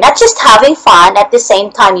you're not just having fun, at the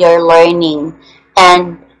same time you're learning.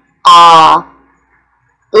 And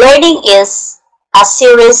learning is a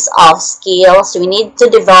series of skills. We need to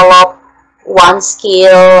develop one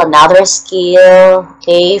skill, another skill,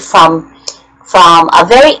 okay, from a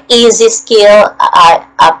very easy skill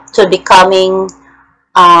up to becoming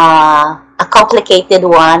a complicated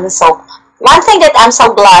one. So one thing that I'm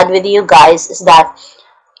so glad with you guys is that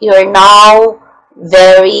you're now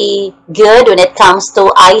very good when it comes to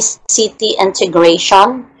ICT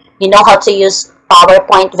integration. You know how to use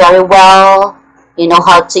PowerPoint very well. You know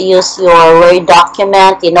how to use your Word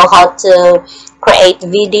document. You know how to create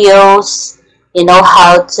videos. You know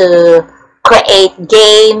how to create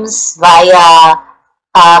games via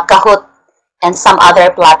Kahoot and some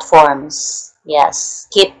other platforms. Yes,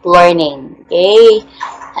 keep learning. Okay.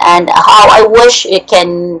 And how I wish you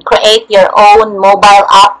can create your own mobile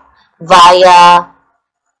app via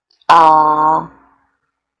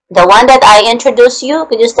the one that I introduced you.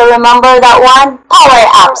 Could you still remember that one? Power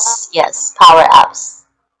apps. Yes, power apps.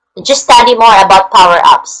 Just study more about power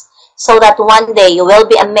apps so that one day you will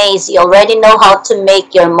be amazed. You already know how to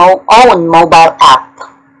make your own mobile app.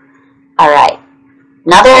 All right.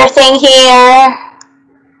 Another thing here.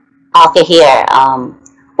 Okay, here.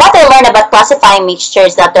 What I learned about classifying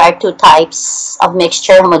mixtures, that there are two types of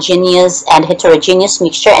mixture, homogeneous and heterogeneous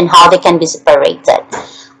mixture, and how they can be separated.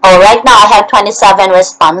 Oh, right now I have 27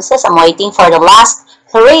 responses. I'm waiting for the last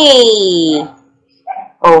 3.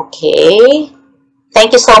 Okay.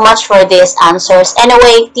 Thank you so much for these answers.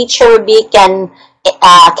 Anyway, Teacher Ruby can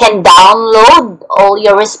download all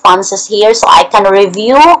your responses here so I can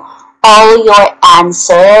review all your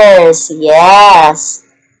answers. Yes.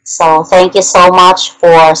 So thank you so much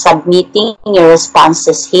for submitting your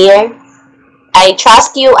responses here. I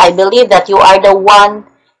trust you. I believe that you are the one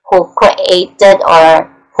who created or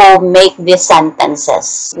who make these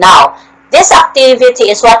sentences. Now, this activity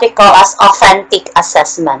is what we call as authentic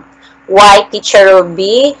assessment. Why Teacher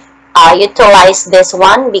Ruby utilize this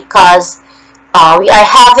one? Because we are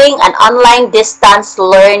having an online distance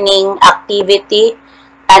learning activity,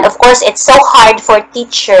 and of course it's so hard for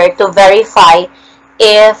teacher to verify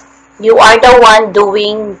if you are the one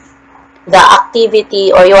doing the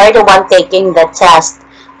activity or you are the one taking the test.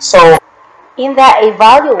 So in the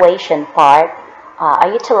evaluation part,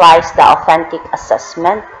 I utilize the authentic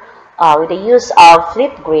assessment with the use of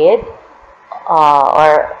Flipgrid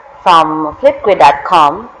or from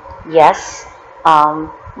flipgrid.com. Yes,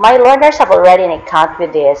 my learners have already an account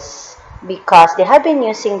with this because they have been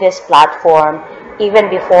using this platform even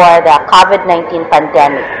before the COVID-19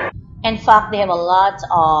 pandemic. In fact, they have a lot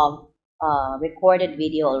of recorded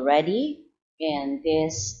video already in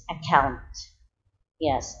this account.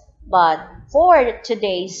 Yes, but for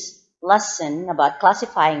today's lesson about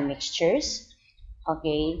classifying mixtures,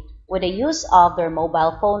 okay, with the use of their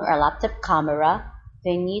mobile phone or laptop camera,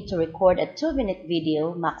 they need to record a 2-minute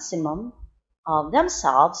video maximum of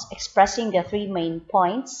themselves expressing the 3 main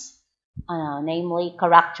points, namely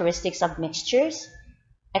characteristics of mixtures,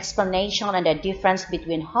 explanation on the difference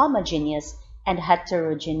between homogeneous and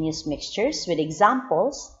heterogeneous mixtures with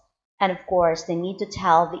examples, and of course they need to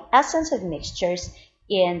tell the essence of mixtures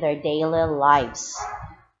in their daily lives.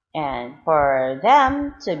 And for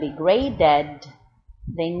them to be graded,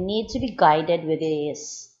 they need to be guided with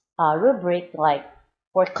this rubric, like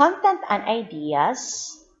for content and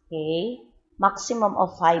ideas, okay, maximum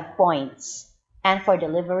of 5 points, and for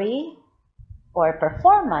delivery or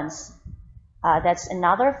performance, that's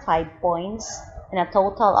another 5 points and a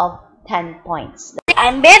total of 10 points.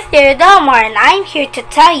 I'm Beth Theodamar, and I'm here to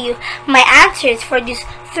tell you my answers for these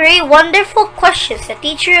 3 wonderful questions that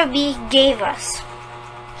Teacher B gave us.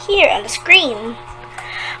 Here on the screen.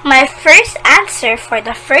 My first answer for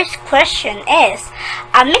the first question is,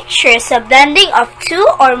 a mixture is a blending of 2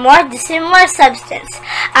 or more dissimilar substances.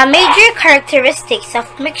 A major characteristic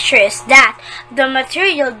of mixture is that the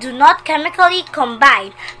material do not chemically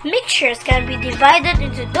combine. Mixtures can be divided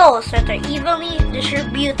into those that are evenly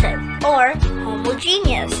distributed or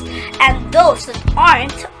homogeneous, and those that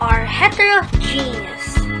aren't are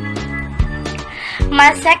heterogeneous.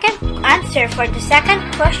 My second answer for the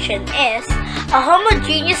second question is, a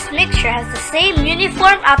homogeneous mixture has the same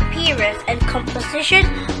uniform appearance and composition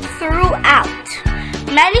throughout.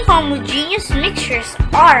 Many homogeneous mixtures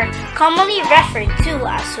are commonly referred to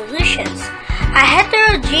as solutions. A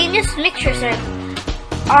heterogeneous mixtures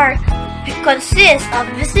consist of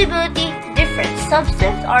visibility different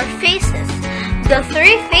substances or phases. The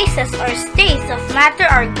 3 phases or states of matter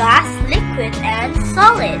are gas, liquid, and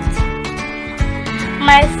solid.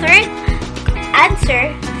 My third answer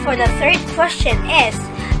for the third question is,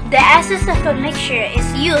 the essence of a mixture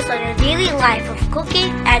is used on a daily life of cooking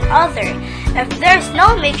and other. If there's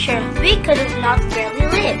no mixture, we could not really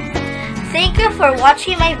live. Thank you for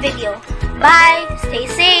watching my video. Bye! Stay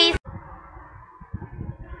safe!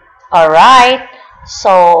 Alright,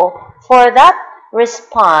 so for that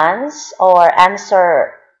response or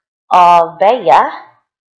answer of Bea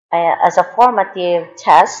as a formative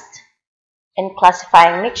test in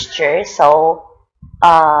classifying mixtures, so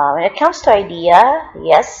when it comes to idea,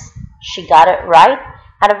 yes, she got it right.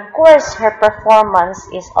 And of course, her performance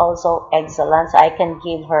is also excellent. So I can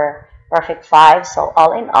give her perfect 5. So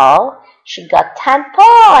all in all, she got 10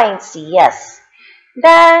 points. Yes.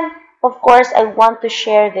 Then, of course, I want to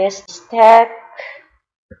share this tech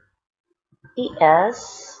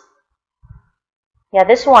ES Yeah,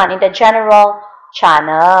 this one in the general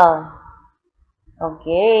channel.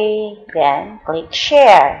 Okay, then click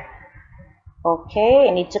share. Okay,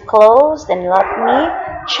 I need to close. Then let me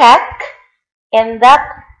check in that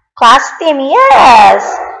class team. Yes,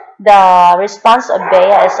 the response of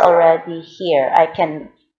Bea is already here. I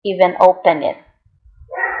can even open it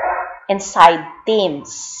inside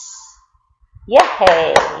Teams.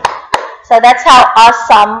 Yay! So that's how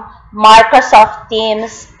awesome Microsoft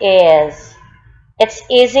Teams is. It's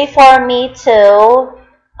easy for me to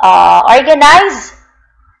organize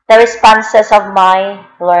the responses of my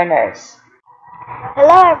learners.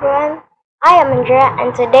 Hello everyone, I am Andrea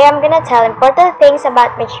and today I'm gonna tell important things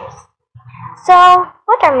about mixtures. So,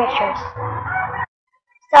 what are mixtures?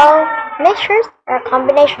 So, mixtures are a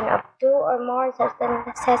combination of two or more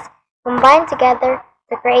substances combined together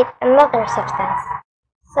to create another substance.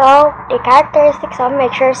 So, the characteristics of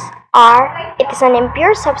mixtures are, it is an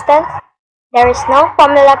impure substance, there is no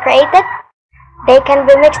formula created, they can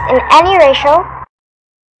be mixed in any ratio,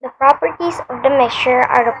 the properties of the mixture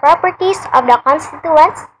are the properties of the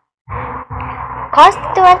constituents.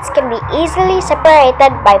 Constituents can be easily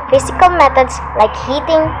separated by physical methods like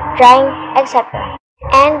heating, drying, etc.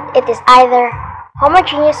 And it is either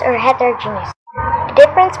homogeneous or heterogeneous. The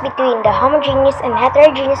difference between the homogeneous and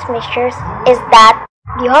heterogeneous mixtures is that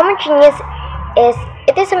the homogeneous is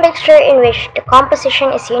a mixture in which the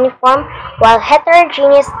composition is uniform, while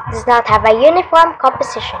heterogeneous does not have a uniform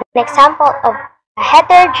composition. An example of a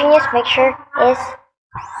heterogeneous mixture is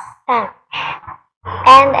sandwich,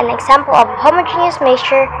 and an example of homogeneous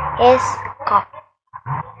mixture is coffee.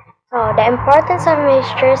 So the importance of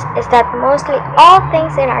mixtures is that mostly all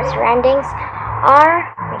things in our surroundings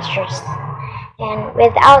are mixtures. And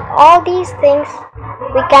without all these things,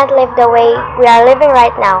 we can't live the way we are living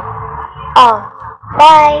right now. Oh,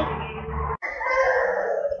 bye!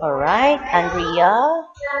 Alright, Andrea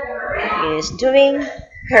is doing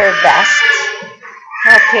her best.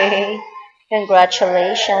 Okay,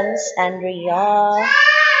 congratulations, Andrea.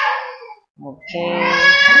 Okay,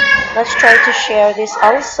 let's try to share this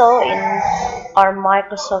also in our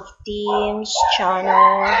Microsoft Teams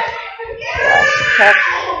channel. Let's check.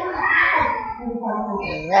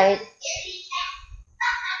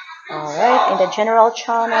 Alright, in the general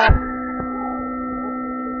channel.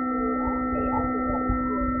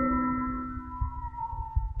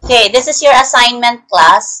 Okay, this is your assignment,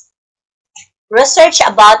 class. Research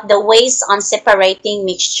about the ways on separating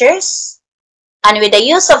mixtures. And with the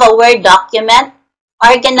use of a Word document,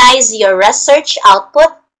 organize your research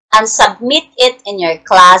output and submit it in your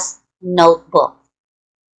class notebook.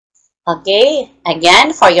 Okay,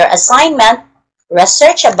 again, for your assignment,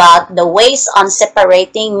 research about the ways on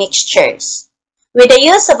separating mixtures. With the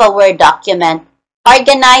use of a Word document,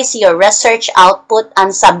 organize your research output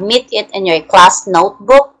and submit it in your class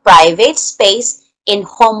notebook, private space, in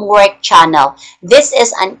homework channel. This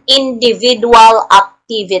is an individual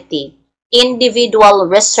activity. Individual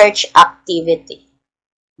research activity.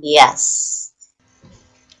 Yes.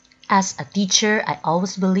 As a teacher, I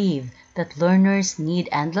always believe that learners need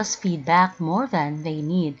endless feedback more than they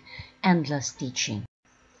need endless teaching.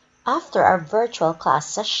 After our virtual class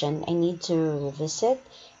session, I need to revisit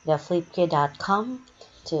the flipkey.com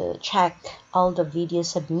to check all the videos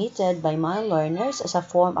submitted by my learners as a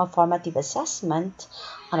form of formative assessment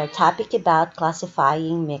on a topic about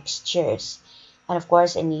classifying mixtures. And of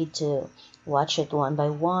course, I need to watch it one by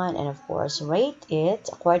one and of course rate it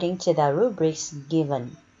according to the rubrics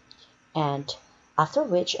given. And after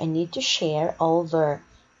which I need to share all their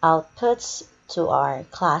outputs to our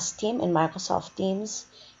class team in Microsoft Teams,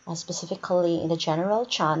 specifically in the general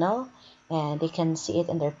channel, and they can see it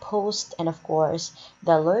in their post, and of course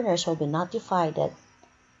the learners will be notified that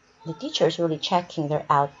the teachers will be checking their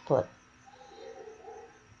output,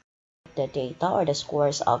 the data or the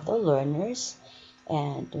scores of the learners.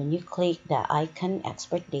 And when you click the icon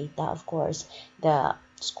expert data, of course the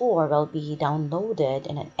score will be downloaded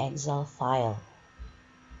in an Excel file.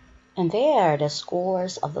 And there are the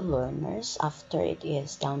scores of the learners after it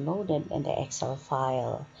is downloaded in the Excel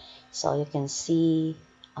file. So you can see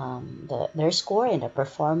their score in the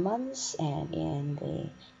performance and in the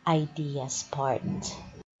ideas part.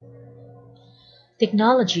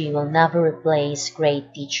 Technology will never replace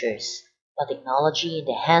great teachers, but technology in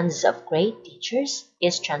the hands of great teachers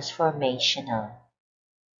is transformational.